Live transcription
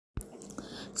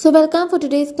So welcome for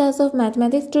today's class of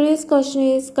mathematics. Today's question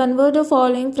is convert the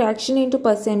following fraction into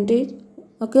percentage.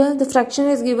 Okay, the fraction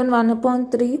is given 1 upon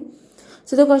 3.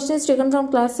 So the question is taken from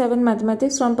class 7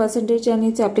 mathematics from percentage and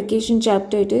its application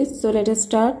chapter it is. So let us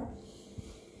start.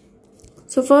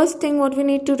 So first thing what we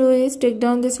need to do is take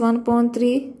down this 1 upon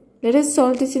 3. Let us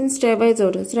solve this in stepwise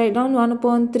orders. Write down 1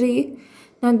 upon 3.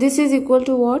 Now this is equal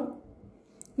to what?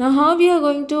 Now how we are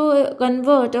going to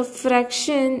convert a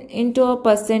fraction into a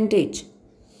percentage?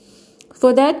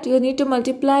 For that, you need to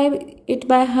multiply it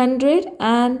by 100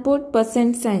 and put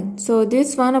percent sign. So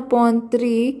this 1 upon 3,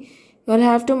 you will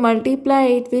have to multiply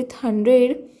it with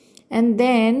 100 and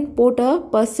then put a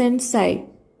percent sign.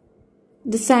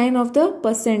 The sign of the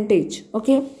percentage.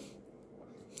 Okay.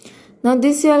 Now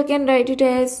this you all can write it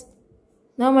as,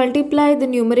 now multiply the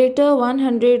numerator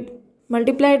 100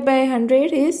 multiplied by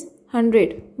 100 is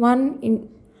 100.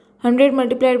 100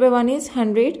 multiplied by 1 is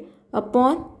 100.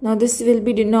 Upon, now this will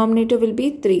be denominator will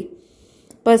be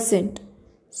 3%.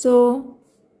 So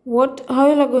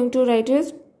how you are going to write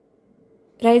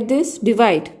this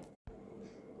divide.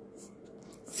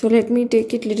 So let me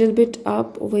take it little bit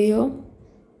up over here.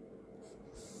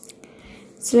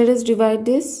 So let us divide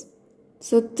this.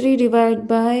 So 3 divided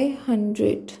by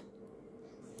 100.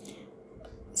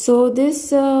 So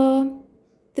this 3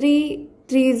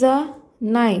 3s are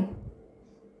 9.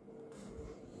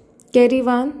 Carry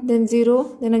 1, then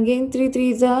 0, then again 3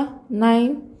 3s are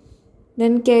 9,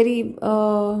 then carry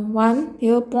 1,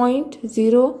 here point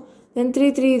 0, then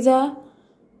 3 3s are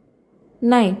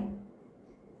 9.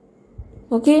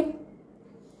 Okay.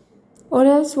 Or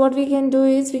else what we can do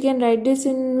is we can write this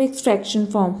in mixed fraction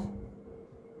form.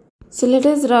 So let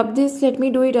us rub this. Let me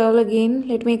do it all again.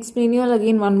 Let me explain you all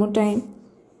again one more time.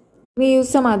 We use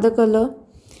some other color.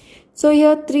 So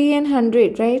here 3 and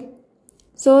 100, right?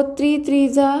 So 3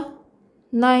 3s are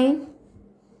 9,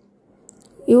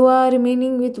 you are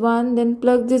remaining with 1, then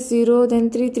plug this 0, then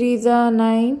 3 3s are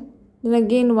 9, then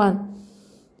again 1.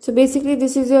 So basically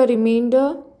this is your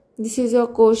remainder, this is your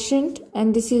quotient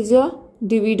and this is your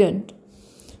dividend.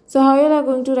 So how you are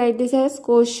going to write this as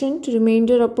quotient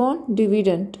remainder upon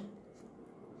dividend.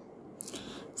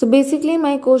 So basically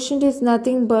my quotient is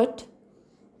nothing but,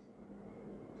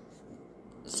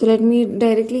 so let me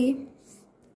directly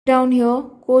down here,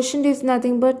 quotient is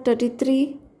nothing but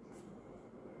 33,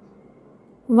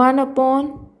 1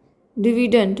 upon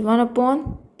dividend 1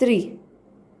 upon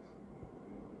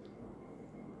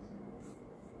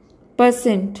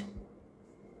 3%.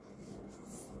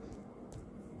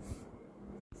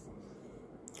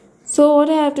 So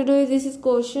what I have to do is, this is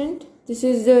quotient, this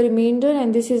is the remainder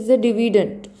and this is the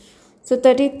dividend. So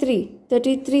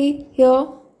 33 here,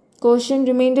 quotient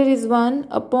remainder is 1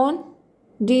 upon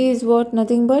D is what?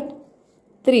 Nothing but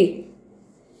 3.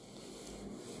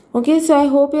 Okay, so I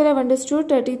hope you have understood.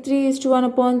 33 is to 1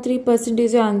 upon 3%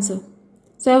 is your answer.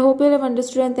 So I hope you have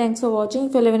understood and thanks for watching.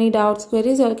 If you have any doubts,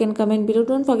 queries, you all can comment below.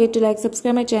 Don't forget to like,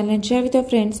 subscribe my channel and share with your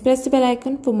friends. Press the bell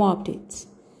icon for more updates.